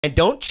And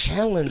don't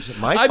challenge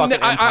my fucking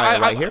empire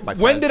right here, my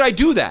friend. When did I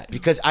do that?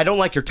 Because I don't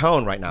like your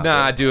tone right now.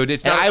 Nah, dude,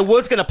 it's not. And I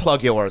was gonna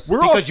plug yours.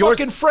 We're all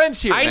fucking friends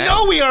here, man. I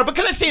know we are, but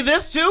can I say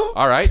this too?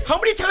 All right. How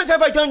many times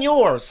have I done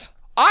yours?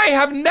 I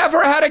have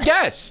never had a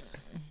guest.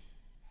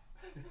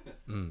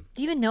 Do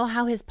you even know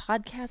how his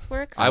podcast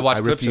works? I watch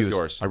clips of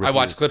yours. I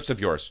watch clips of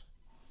yours.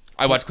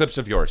 I watch clips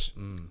of yours.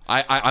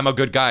 I'm a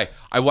good guy.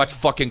 I watch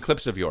fucking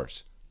clips of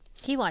yours.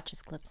 He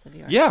watches clips of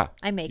yours. Yeah.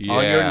 I make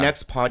On your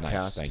next podcast.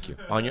 Nice, thank you.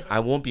 I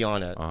won't be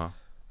on it,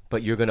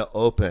 but you're gonna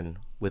open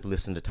with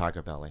 "Listen to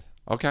Tigerbelly."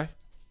 Okay.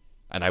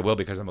 And I will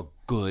because I'm a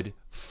good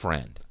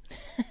friend.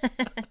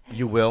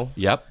 You will?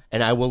 Yep.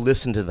 And I will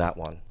listen to that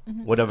one,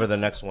 whatever the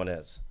next one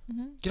is. You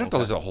don't have to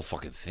listen to the whole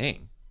fucking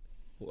thing.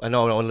 I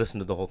know. I want to listen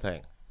to the whole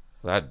thing.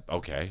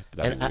 Okay.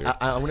 And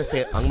I'm gonna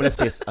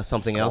say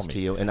something else to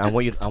you, and I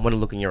want to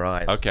look in your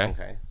eyes. Okay.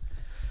 Okay.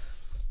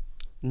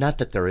 Not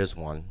that there is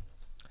one,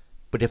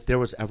 but if there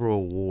was ever a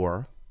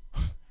war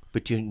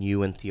between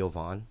you and Theo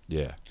Von,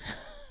 yeah.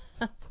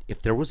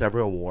 If there was ever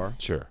a war,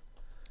 Sure.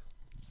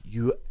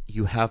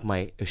 you have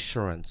my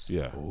assurance.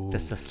 Yeah. The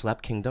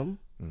Slep Kingdom,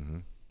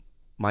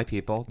 my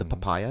people, the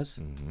Papayas,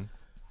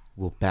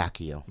 will back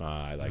you.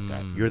 I like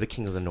that. You're the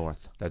king of the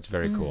North. That's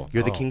very cool.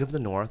 You're the king of the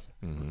North,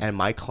 and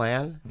my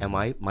clan and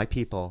my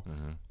people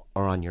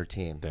are on your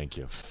team. Thank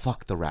you.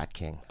 Fuck the Rat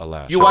King.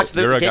 Alas. You watch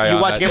You're a guy you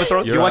on watch that- Game of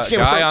Thrones. You're You watch Game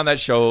of a Thrones. guy on that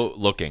show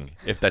looking,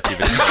 if that's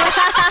even.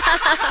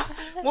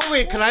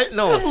 Wait, can I?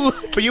 No,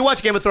 but you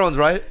watch Game of Thrones,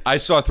 right? I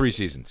saw 3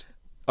 seasons.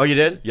 Oh, you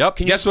did? Yep.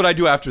 Guess what I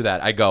do after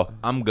that? I go,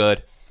 I'm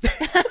good.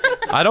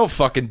 I don't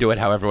fucking do it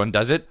how everyone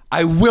does it.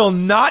 I will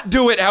not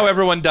do it how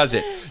everyone does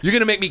it. You're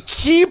going to make me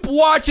keep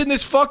watching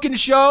this fucking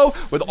show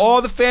with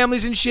all the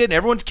families and shit, and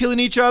everyone's killing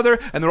each other,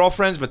 and they're all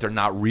friends, but they're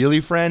not really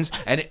friends,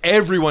 and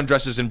everyone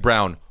dresses in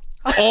brown.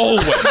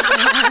 Always.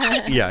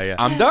 Yeah.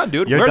 I'm done,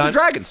 dude. Where are the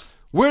dragons?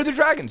 Where are the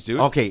dragons, dude?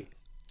 Okay.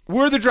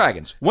 Where are the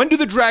dragons? When do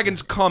the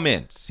dragons come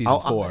in? Season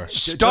 4.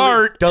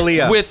 Start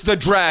Dalia. with the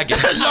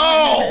dragons.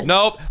 No!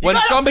 Nope. When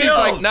somebody's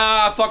build. like,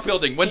 nah, fuck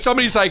building. When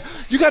somebody's like,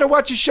 you got to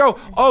watch a show.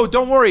 Oh,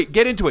 don't worry.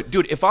 Get into it.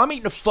 Dude, if I'm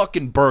eating a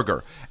fucking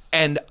burger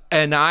and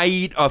I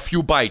eat a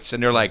few bites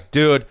and they're like,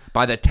 dude,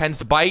 by the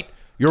 10th bite,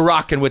 you're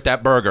rocking with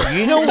that burger.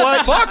 You know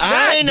what? Fuck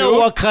that, I know dude.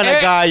 what kind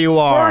of guy you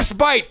are. First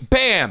bite,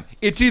 bam.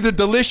 It's either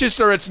delicious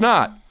or it's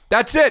not.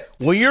 That's it.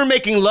 When you're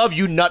making love,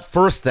 you nut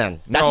first then.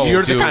 No,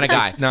 You're dude. the kind of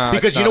guy.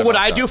 Because you know what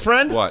I do,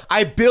 friend? What?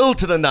 I build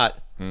to the nut.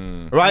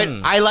 Right?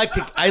 I like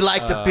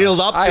to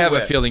build up to it. I have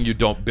a feeling you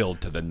don't build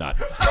to the nut.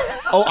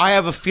 Oh, I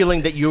have a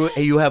feeling that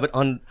you have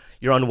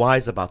you're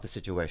unwise about the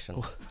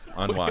situation.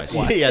 Unwise.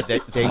 Yeah,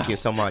 thank you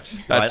so much.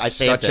 That's I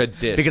such a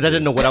diss. because I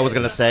didn't know what I was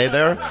going to say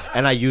there,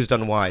 and I used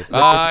unwise.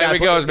 Here we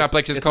go. It's Matt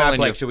Blake just calling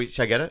Matt you. Blake.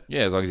 Should I get it?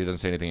 Yeah, as long as he doesn't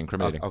say anything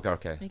incriminating.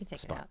 Okay. We can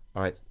take it out.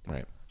 All right.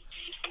 Right.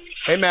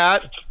 Hey,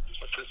 Matt.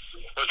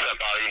 What's up,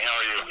 Bobby?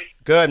 How are you?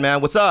 Good, man.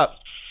 What's up?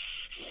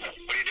 What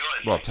are you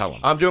doing? Well, tell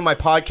him. I'm doing my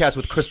podcast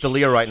with Chris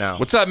D'Elia right now.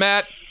 What's up,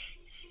 Matt?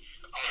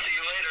 I'll see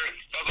you later.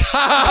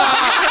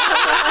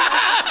 Bye-bye.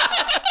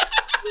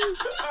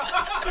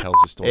 Tells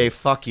the story. Hey,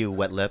 fuck you,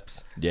 wet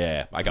lips.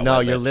 Yeah, I got No,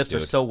 wet your lips, lips are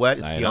dude. so wet,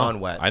 it's I beyond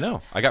know. wet. I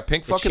know. I got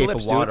pink The fucking shape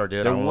lips, of water,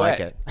 dude. I They're don't wet.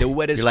 like it. They're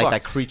wet as You're fuck.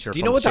 like that creature Do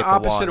you from know what the Shape of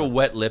opposite Water. of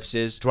wet lips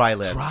is? Dry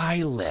lips.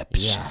 Dry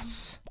lips.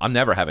 Yes. I'm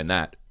never having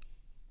that.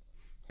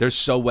 They're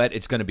so wet,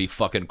 it's going to be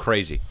fucking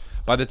crazy.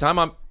 By the time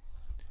I'm...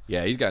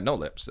 Yeah, he's got no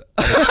lips.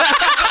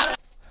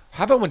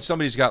 How about when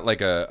somebody's got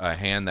like a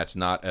hand that's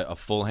not a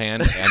full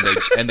hand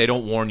and they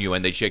don't warn you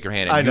and they shake your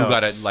hand and you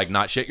gotta like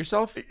not shit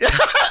yourself?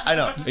 I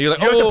know. And you're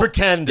like, You have to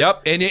pretend.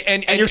 Yep. And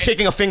you're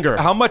shaking a finger.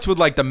 How much would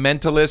like the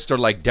Mentalist or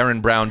like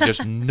Darren Brown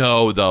just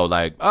know though?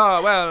 Like,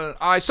 oh well,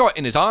 I saw it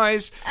in his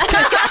eyes.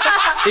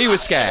 He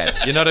was scared.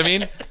 You know what I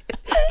mean?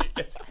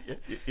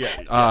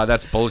 Yeah.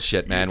 That's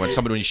bullshit, man. When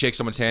you shake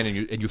someone's hand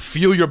and you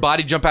feel your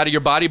body jump out of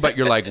your body, but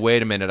you're like,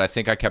 wait a minute, I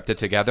think I kept it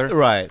together.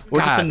 Right. Or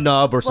just a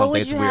nub or something. What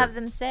would it's you weird. have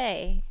them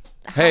say?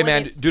 Hey,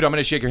 man, dude, I'm going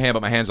to shake your hand,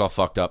 but my hand's all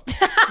fucked up.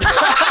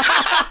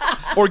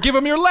 Or give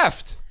them your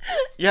left.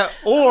 Yeah.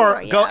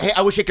 Or yeah. go, hey,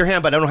 I would shake your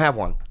hand, but I don't have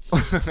one.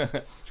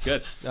 It's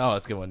good. Oh,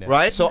 that's a good one. Yeah.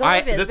 Right? So Go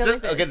like this, go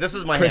like this. okay, this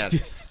is my hand.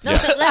 No,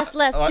 less.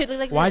 Dude,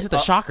 like Why this. is it the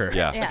shocker?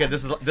 Yeah. Yeah. Okay,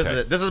 this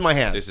is my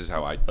hand. This is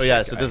how I. Oh, yeah,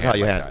 shake so a this is hand how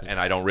you like hand that. it. And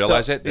I don't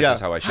realize So, it. This yeah.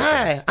 is how I shake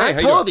Hi, it. I'm how you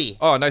doing? Toby.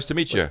 Oh, nice to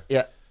meet you.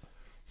 Yeah.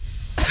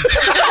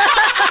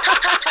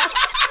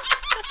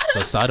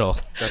 So subtle.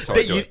 That's how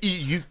I do it.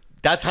 You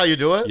that's how you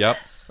do it? Yep.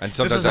 And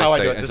sometimes is how I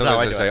say, do it. and This is how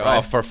I sometimes do I it, say, right?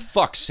 oh, for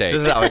fuck's sake.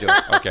 This is how I do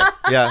it. Okay.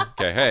 Yeah.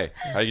 Okay. Hey,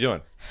 how you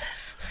doing?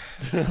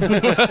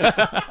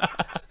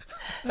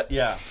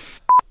 Yeah.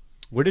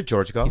 Where did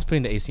George go? He's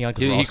putting the AC on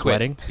because we're all He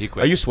sweating. quit. He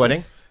quit. Are you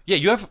sweating? Yeah,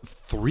 you have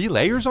 3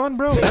 layers on,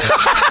 bro.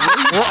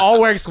 We're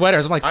all wearing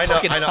sweaters. I'm like, I know.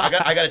 fucking I know.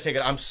 I got to take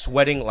it. I'm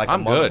sweating like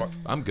I'm a good. motherfucker.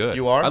 I'm good.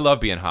 You are? I love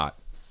being hot.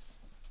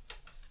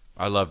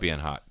 I love being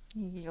hot.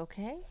 You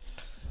okay?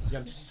 Yeah,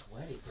 I'm just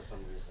sweaty for some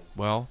reason.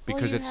 Well,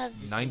 because you it's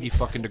have- 90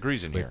 fucking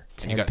degrees in here. And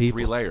 10 you got people.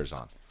 3 layers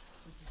on.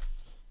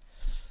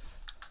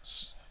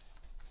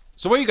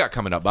 So what you got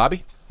coming up,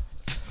 Bobby?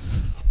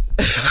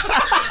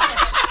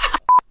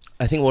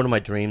 I think one of my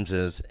dreams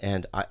is,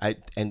 and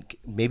and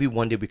maybe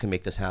one day we can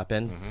make this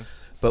happen,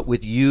 but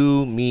with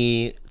you,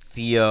 me,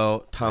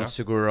 Theo, Tom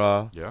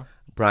Segura,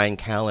 Brian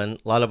Callen,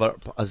 a lot of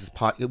us,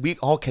 we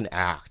all can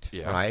act,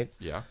 right?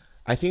 Yeah.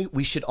 I think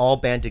we should all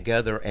band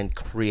together and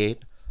create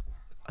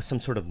some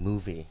sort of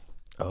movie.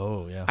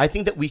 Oh, yeah. I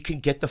think that we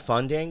could get the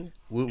funding.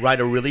 We'll write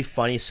a really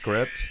funny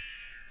script.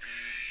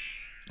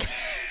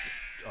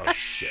 Oh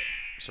shit!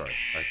 Sorry,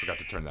 I forgot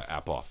to turn the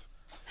app off.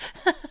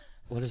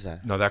 What is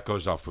that? No, that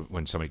goes off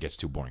when somebody gets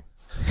too boring.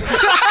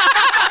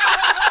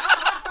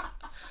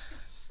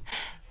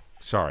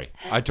 Sorry,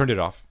 I turned it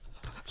off.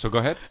 So go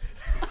ahead.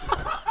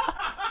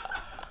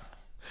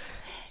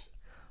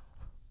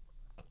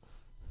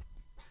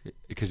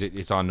 Because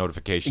it's on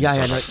notifications. Yeah,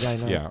 so I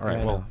know. Yeah, all right.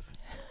 I Well,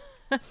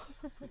 know.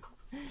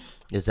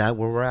 Is that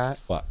where we're at?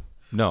 what?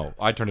 No,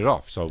 I turned it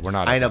off, so we're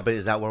not. I at know, that. but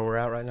is that where we're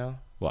at right now?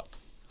 What?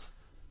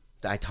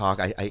 I talk.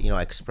 I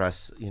I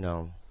express.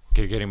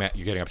 Okay, you're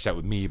getting upset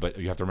with me, but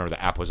you have to remember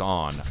the app was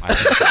on.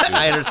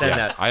 I understand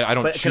that. I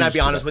don't. But can I choose be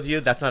for honest that. with you?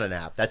 That's not an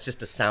app. That's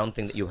just a sound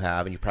thing that you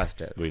have, and you pressed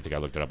it. What do you think? I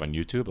looked it up on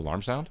YouTube.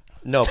 Alarm sound?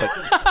 No, but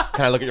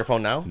can I look at your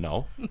phone now?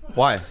 No,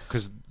 Why?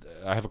 because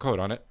I have a code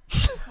on it,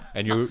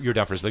 and you're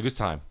down for a silly goose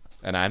time,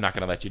 and I'm not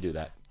going to let you do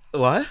that.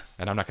 What?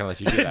 And I'm not going to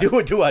let you do that.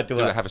 Do it.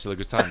 Do I have a silly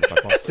goose time with my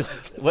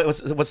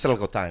phone? What's silly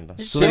time?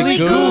 Silly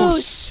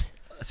goose.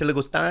 Silly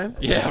goose time?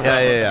 Yeah.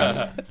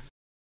 Yeah.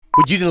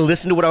 But you didn't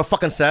listen to what I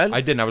fucking said.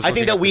 I didn't. I was. I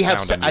think looking that up we the have.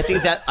 sound on I think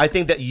YouTube. that. I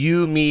think that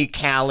you, me,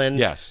 Callan,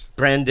 Yes.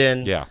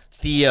 Brendan, Yeah.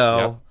 Theo,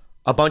 Yep.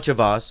 a bunch of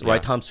us, right? Yeah.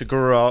 Tom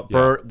Segura,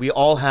 Bert. We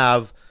all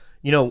have,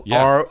 Yeah.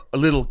 our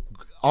little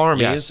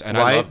armies, Yes, and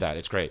right? I love that.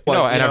 It's great.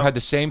 Well, no, and you I've know- had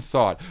the same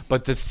thought.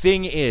 But the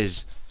thing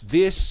is,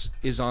 this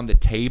is on the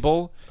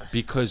table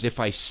because if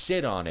I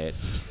sit on it,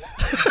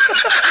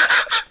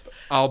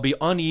 I'll be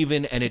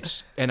uneven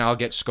and I'll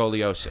get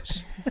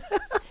scoliosis.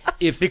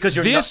 Because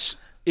you're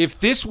if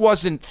this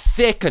wasn't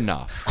thick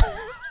enough,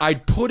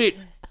 I'd put it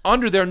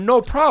under there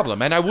no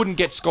problem and I wouldn't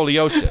get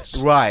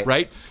scoliosis. Right.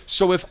 Right?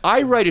 So if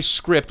I write a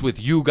script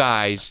with you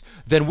guys,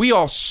 then we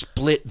all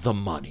split the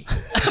money.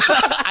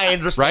 I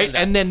understand. Right? that.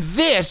 And then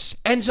this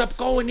ends up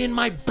going in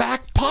my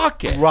back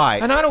pocket.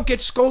 Right. And I don't get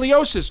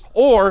scoliosis.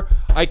 Or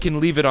I can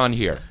leave it on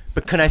here.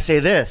 But can I say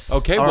this?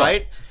 Okay, all what?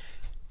 right.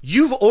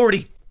 You've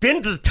already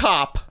been to the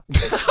top.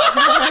 You're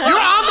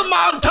on the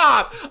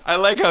mountaintop. I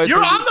like how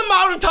You're on the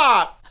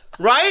mountaintop,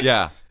 right?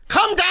 Yeah.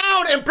 Come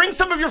down and bring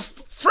some of your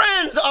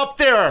friends up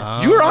there.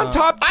 You're on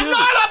top too. I'm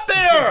not up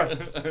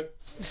there.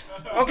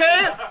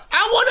 Okay?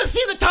 I want to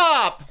see the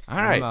top. All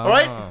right. All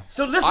right?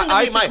 So listen to I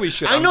me, think Mike. we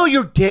should. I know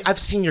your dick. I've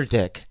seen your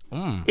dick.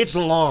 It's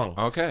long.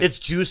 Okay. It's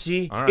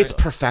juicy. All right. It's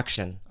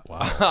perfection. Wow.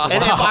 And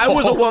if I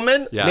was a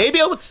woman, Yeah. maybe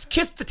I would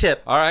kiss the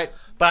tip. All right.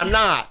 But I'm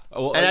not.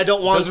 Well, and I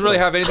don't want doesn't to. really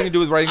have anything to do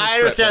with writing the I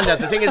script. understand that.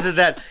 The thing is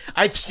that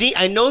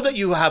I know that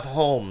you have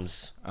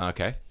homes.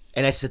 Okay.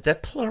 And I said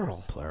that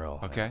plural.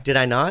 Okay. Did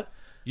I not?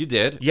 You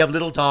did. You have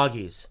little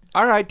doggies.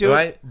 All right, dude.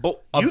 Right?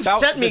 But You've about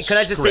sent me. the Can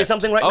I just say script.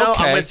 something right now? I'm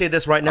Okay. going to say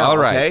this right now. All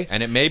right. Okay?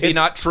 And it may be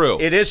not true.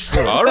 It is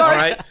true. All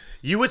right.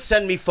 You would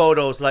send me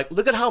photos like,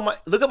 look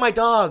at my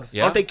dogs.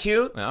 Yeah. Aren't they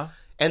cute? Yeah.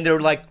 And they're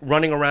like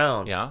running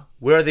around. Yeah.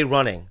 Where are they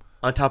running?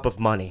 On top of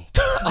money.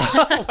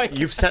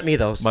 You've sent me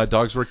those. My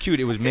dogs were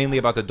cute. It was mainly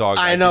about the dogs.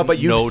 I know, didn't but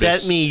you've notice.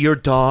 sent me your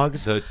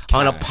dogs the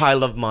on a cat.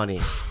 pile of money.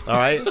 All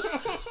right?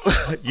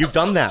 You've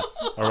done that.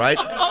 All right?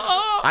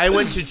 I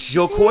went to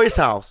Joe Coy's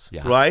house,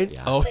 Yeah, right?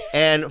 yeah. Oh,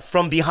 And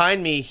from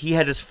behind me, he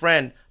had his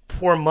friend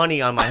pour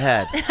money on my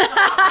head.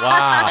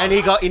 Wow. And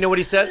he got, you know what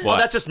he said? Well, What?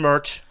 that's just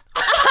merch.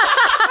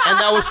 And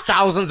that was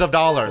thousands of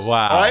dollars.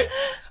 Wow. All right?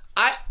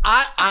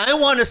 I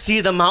want to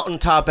see the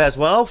mountaintop as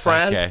well,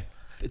 friend. Okay.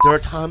 There are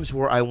times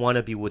where I want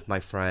to be with my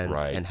friends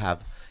Right. and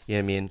have, you know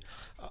what I mean,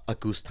 a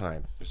goose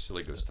time. A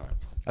silly goose time.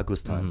 A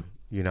goose time,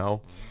 you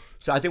know?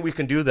 So I think we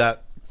can do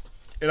that.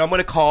 And I'm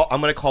gonna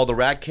call the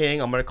Rat King,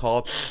 I'm gonna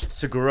call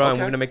Segura, and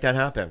Okay. we're gonna make that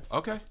happen.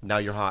 Okay. Now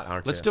you're hot,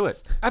 aren't Let's you? do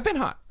it. I've been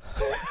hot.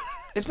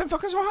 It's been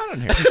fucking so hot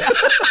in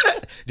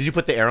here. Did you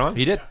put the air on?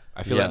 He did.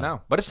 I feel Yeah. that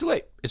now. But it's too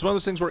late. It's one of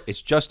those things where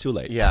it's just too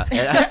late. Yeah.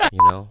 And you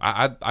know?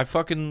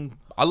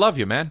 I love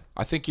you, man.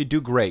 I think you do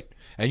great.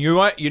 And you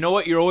know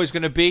what you're always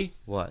gonna be?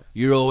 What?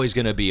 You're always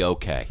gonna be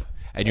okay.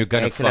 And you're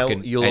gonna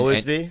And you'll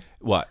always be?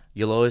 What?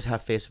 You'll always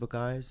have Facebook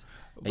eyes.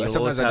 And you'll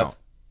Sometimes always I have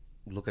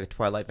look like a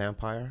Twilight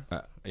vampire.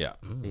 Yeah.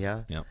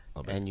 Yeah. Yeah.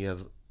 a bit. And you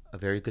have a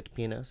very good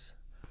penis.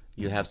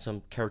 You have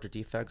some character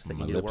defects that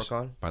you need to work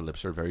on. My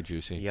lips are very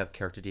juicy. You have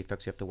character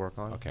defects you have to work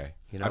on. Okay.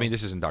 You know? I mean,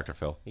 this isn't Dr.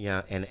 Phil.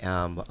 Yeah, and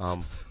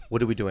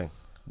what are we doing?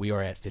 we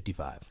are at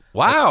 55.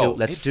 Wow.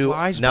 Let's it do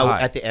flies now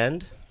by. at the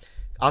end.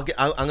 I'm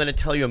going to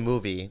tell you a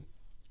movie.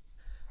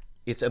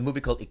 It's a movie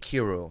called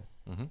Ikiru.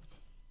 Mm-hmm.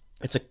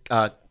 It's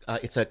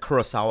a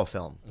Kurosawa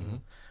film,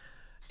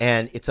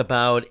 and it's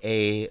about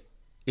I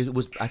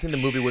think the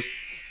movie was.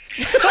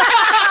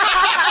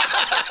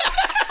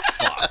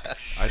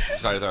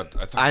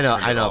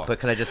 I know, but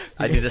can I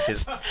do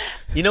this?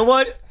 You know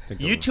what?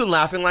 You two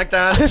laughing like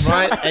that,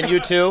 right? And you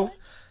two,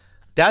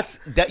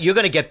 You're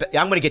gonna get.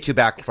 I'm gonna get you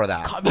back for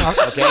that. Caught me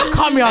off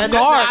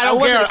guard. I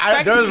don't care.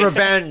 There's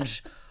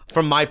revenge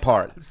from my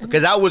part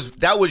because that was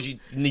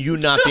you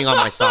not being on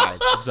my side,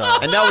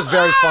 and that was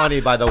very funny,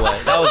 by the way.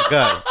 That was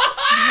good.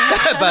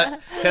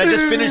 But can I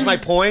just finish my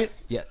point?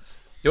 Yes.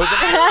 I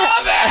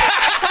love it.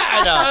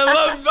 I know.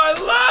 I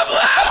love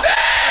laughing.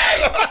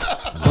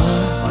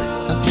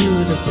 A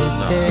beautiful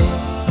day.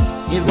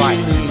 It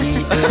really is.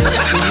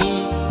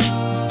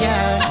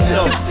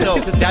 So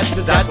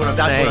that's what I'm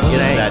saying.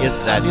 Is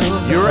that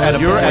you're at a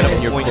point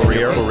in your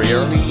career.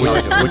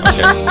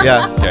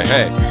 Yeah. Okay,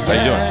 hey, how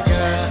you doing?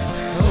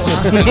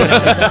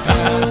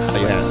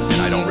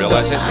 I don't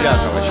realize it.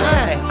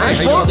 Yeah. I'm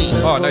Toby.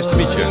 Oh, nice to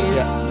meet you.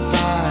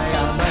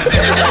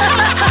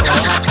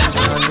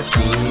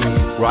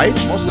 Right?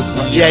 Most of the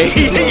time. Yeah.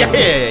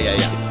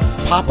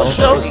 Papa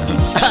shows.